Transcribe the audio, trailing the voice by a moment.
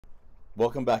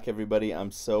Welcome back, everybody.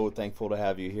 I'm so thankful to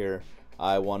have you here.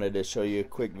 I wanted to show you a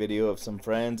quick video of some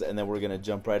friends, and then we're going to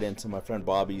jump right into my friend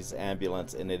Bobby's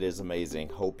ambulance, and it is amazing.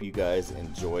 Hope you guys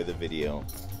enjoy the video.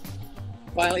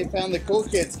 Finally found the cool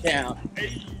kids camp.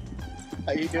 Hey.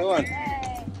 How you doing?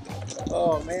 Hey.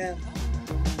 Oh, man.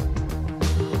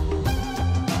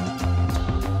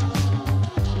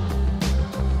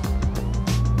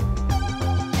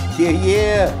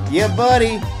 Yeah,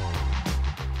 buddy.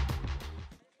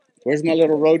 Where's my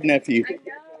little road nephew? I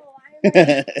know.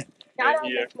 I got up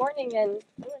this morning and it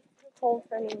was too cold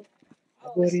for me.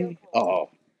 Oh, Buddy. So Oh,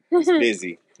 it's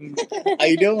busy. How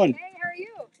you doing? Hey, how are you?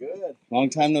 Good. Long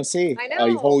time no see. I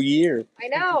know. A whole year. I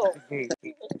know. I remember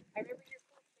your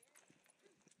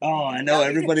Oh, I know.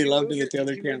 Everybody loved it at the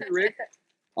other camp.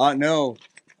 No.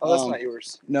 Oh, that's not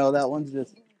yours. No, that one's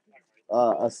just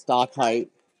a stock height.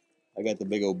 I got the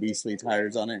big old beastly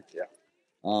tires on it. Yeah.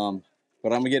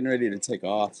 But I'm getting ready to take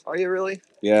off. Are you really?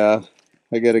 Yeah.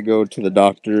 I got to go to the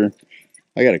doctor.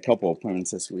 I got a couple appointments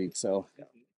this week, so.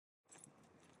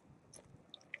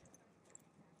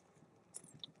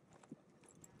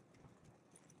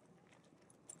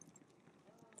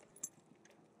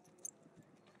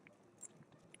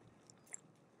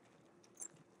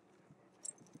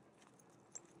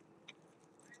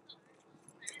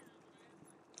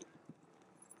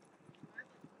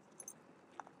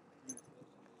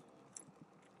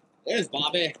 There's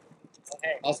Bobby.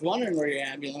 Hey. I was wondering where your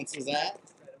ambulance is at.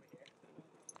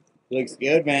 Looks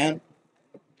good, man.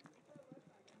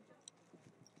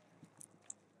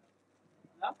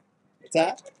 No? What's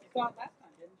that? You saw it last time,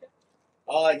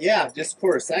 didn't you? Yeah, just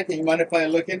for a second. You mind if I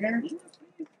look in here?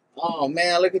 Oh,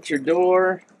 man, look at your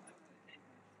door.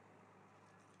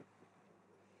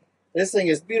 This thing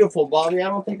is beautiful, Bobby. I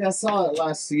don't think I saw it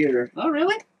last year. Oh,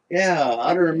 really? Yeah, I'd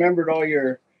have remembered all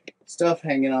your stuff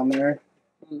hanging on there.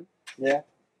 Yeah.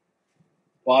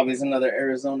 Bobby's another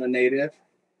Arizona native.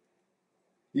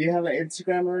 Do you have an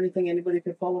Instagram or anything anybody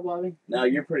could follow, Bobby? No,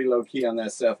 you're pretty low key on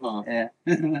that stuff, huh? Yeah.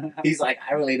 He's like,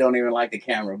 I really don't even like the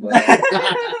camera, but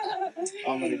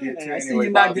I'm gonna get to I it see anyway,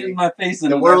 you not Bobby. getting my face in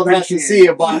The it. world I has to appreciate see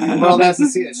it, Bobby. The world has to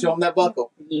see it. Show him that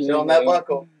buckle. it. Show him that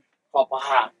buckle.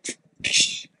 Papa.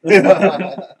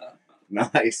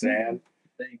 Nice, man.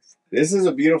 Thanks. This is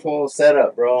a beautiful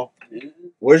setup, bro. Yeah.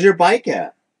 Where's your bike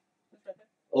at?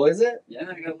 Oh, is it? Yeah,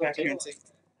 I got back here and take.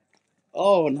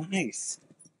 Oh, nice.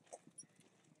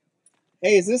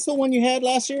 Hey, is this the one you had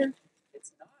last year?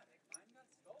 It's not. Mine got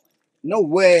stolen. No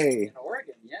way. In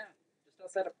Oregon, yeah. Just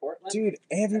outside of Portland. Dude,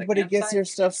 everybody gets campsite? their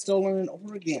stuff stolen in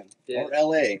Oregon Yeah. or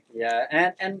LA.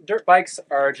 Yeah, and dirt bikes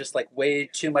are just like way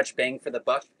too much bang for the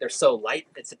buck. They're so light.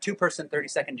 It's a 2-person,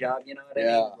 30-second job, you know what I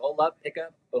Yeah. mean? Roll up, pick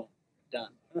up, boom, done.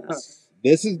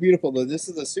 This is beautiful, though. This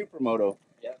is a supermoto.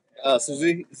 Yeah.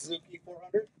 Suzuki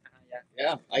 400? Yeah.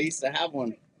 Yeah, I used to have one.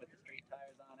 With the street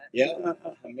tires on it. Yeah,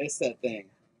 I miss that thing.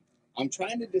 I'm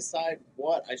trying to decide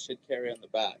what I should carry on the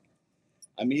back.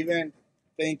 I'm even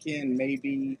thinking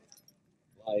maybe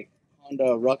like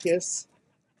Honda Ruckus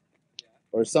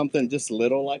or something just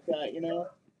little like that, you know?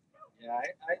 Yeah,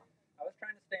 I was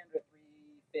trying to stay under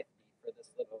 350 for this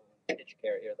little hitch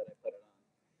carrier that I put it on.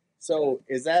 So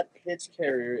is that hitch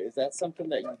carrier, is that something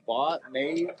that you bought,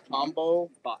 made, combo?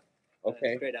 Bought.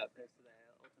 Okay. Straight up. It's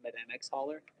the Ultimate MX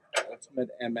hauler. Ultimate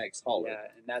MX hauler. Yeah,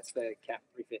 and that's the Cap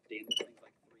 350, and this thing's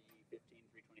like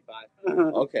 315,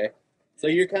 325. Okay. So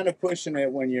you're kind of pushing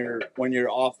it when you're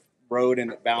off road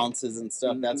and it bounces and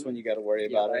stuff. That's when you got to worry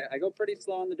Yeah, about it. I go pretty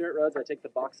slow on the dirt roads. I take the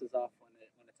boxes off when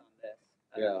it's on this.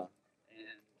 Yeah. And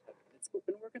it's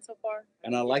been working so far.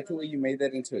 And I like the way you made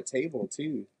that into a table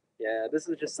too. Yeah, this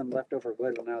is just some leftover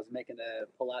wood when I was making a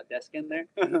pull-out desk in there.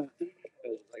 I was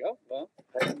just like, oh, well,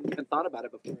 I hadn't even thought about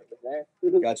it before it was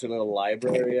there. Got your little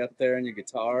library up there and your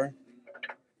guitar.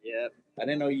 Yep. I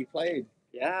didn't know you played.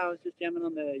 Yeah, I was just jamming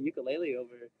on the ukulele over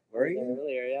Were there you?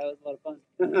 earlier. Yeah, it was a lot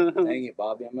of fun. Dang it,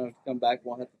 Bobby. I'm going to come back.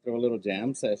 We'll have to throw a little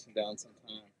jam session down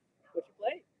sometime. What you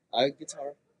play? I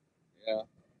guitar. Yeah.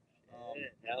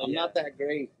 Hell I'm yeah. not that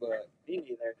great, but Me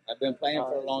neither. I've been playing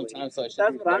for a long time, so I should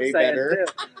That's be what I'm way saying, better.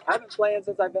 too. I've been playing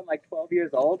since I've been like 12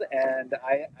 years old, and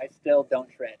I still don't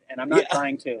shred. And I'm not Yeah.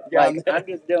 trying to. Yeah, Like, I'm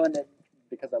just doing it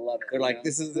because I love it. They're you like, know?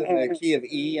 this is in the key of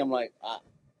E. I'm like,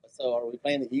 so are we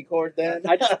playing the E chord then?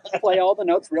 I just play all the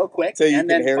notes real quick So you and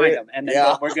can then hear find it? them, and then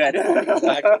Yeah. we're good.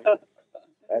 Exactly.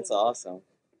 That's awesome.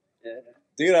 Yeah.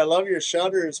 Dude, I love your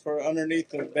shutters for underneath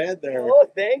the bed there. Oh,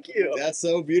 thank you. That's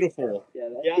so beautiful. Yeah,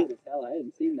 that's Yeah. cute as hell. I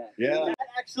hadn't seen that. Yeah. That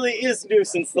actually is new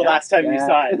since the last time you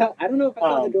saw it. I don't know if I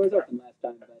saw the Um, doors open last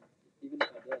time, but even if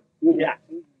I did.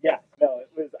 Yeah. No, it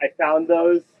was. I found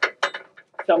those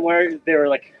somewhere. They were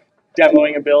like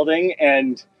demoing a building,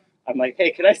 and I'm like,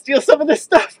 hey, can I steal some of this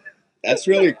stuff? That's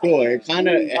really cool. It kind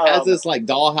of has this like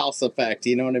dollhouse effect.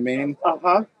 You know what I mean?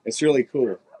 It's really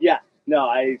cool. Yeah. No,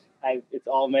 it's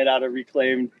all made out of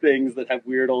reclaimed things that have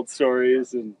weird old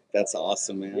stories, and That's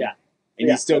awesome, man. yeah. And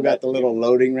you still got the little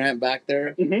loading ramp back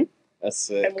there. Mm-hmm. That's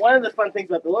sick. And one of the fun things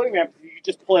about the loading ramp is you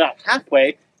just pull it out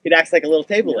halfway. It acts like a little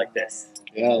table like this.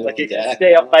 Yeah, Like it can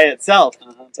stay up by itself.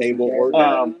 table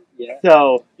order. Yeah.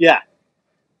 So yeah.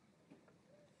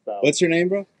 So What's your name,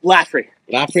 bro? Laffrey.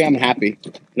 Laffrey, I'm happy.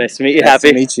 Nice to meet you. Nice Happy.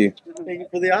 to meet you. Thank you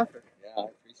for the offer. Yeah, I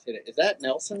appreciate it. Is that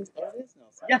Nelson? Oh, it is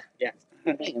Nelson. Yeah. Yeah.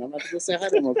 Dang, I'm about to go say hi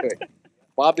to him real quick.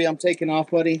 Bobby, I'm taking off,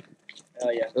 buddy.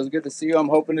 Oh yeah. It was good to see you. I'm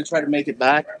hoping to try to make it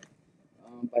back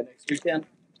by next weekend.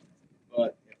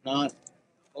 But if not,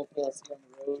 hopefully I'll see you on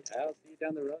the road. I'll see you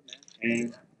down the road, man. And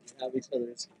we have each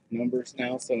other's numbers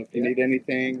now, so if you need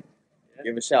anything,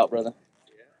 give a shout, brother.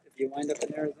 Yeah. If you wind up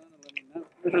in Arizona,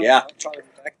 let me know. Yeah. I'll probably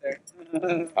be back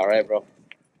there. All right, bro.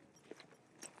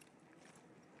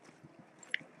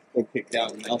 Go kicked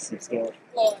out in Nelson's store.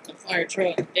 Oh, the fire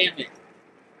truck. Damn it.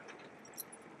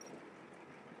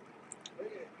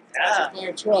 Yeah.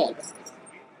 Fire truck.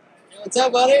 Hey, what's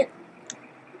up, buddy?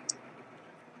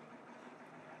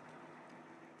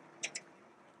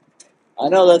 I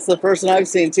know, that's the person I've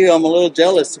seen too. I'm a little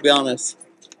jealous, to be honest.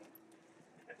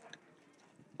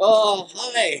 Oh,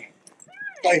 hi.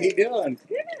 How you doing?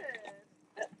 Good.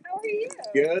 How are you?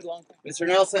 Good. Long time. Mr.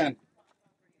 Nelson.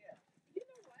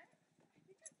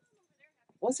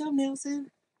 What's up, Nelson?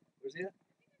 Where's he at?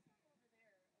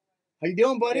 How you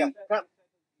doing, buddy? Yeah.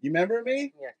 You remember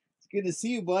me? Yeah. It's good to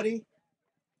see you, buddy.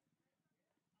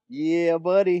 Yeah,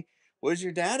 buddy. Where's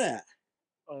your dad at?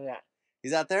 Oh yeah.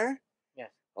 He's out there? Yeah.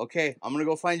 Okay, I'm gonna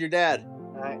go find your dad.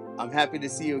 All right. I'm happy to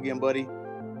see you again, buddy.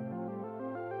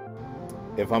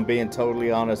 If I'm being totally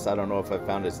honest, I don't know if I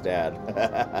found his dad.